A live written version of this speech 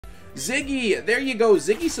Ziggy, there you go.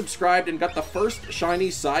 Ziggy subscribed and got the first shiny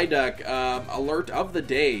Psyduck alert of the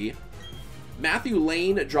day. Matthew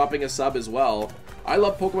Lane dropping a sub as well. I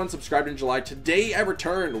Love Pokemon subscribed in July. Today I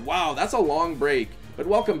returned. Wow, that's a long break. But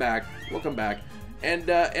welcome back. Welcome back.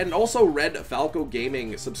 And also Red Falco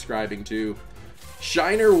Gaming subscribing too.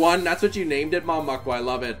 Shiner 1, that's what you named it, Mom Mucko. I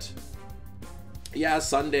love it. Yeah,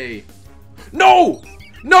 Sunday. No!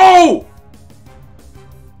 No!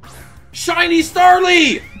 Shiny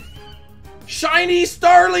Starly! Shiny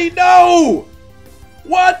Starly, no!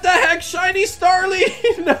 What the heck, Shiny Starly?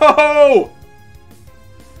 No!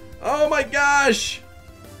 Oh my gosh!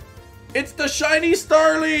 It's the Shiny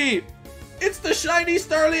Starly! It's the Shiny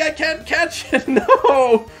Starly, I can't catch it!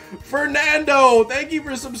 No! Fernando, thank you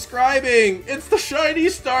for subscribing! It's the Shiny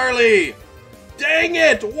Starly! Dang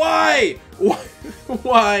it! Why?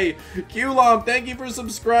 Why? Qlom, thank you for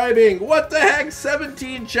subscribing! What the heck?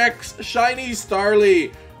 17 checks, Shiny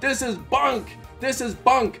Starly! This is bunk! This is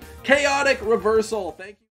bunk! Chaotic reversal, thank you.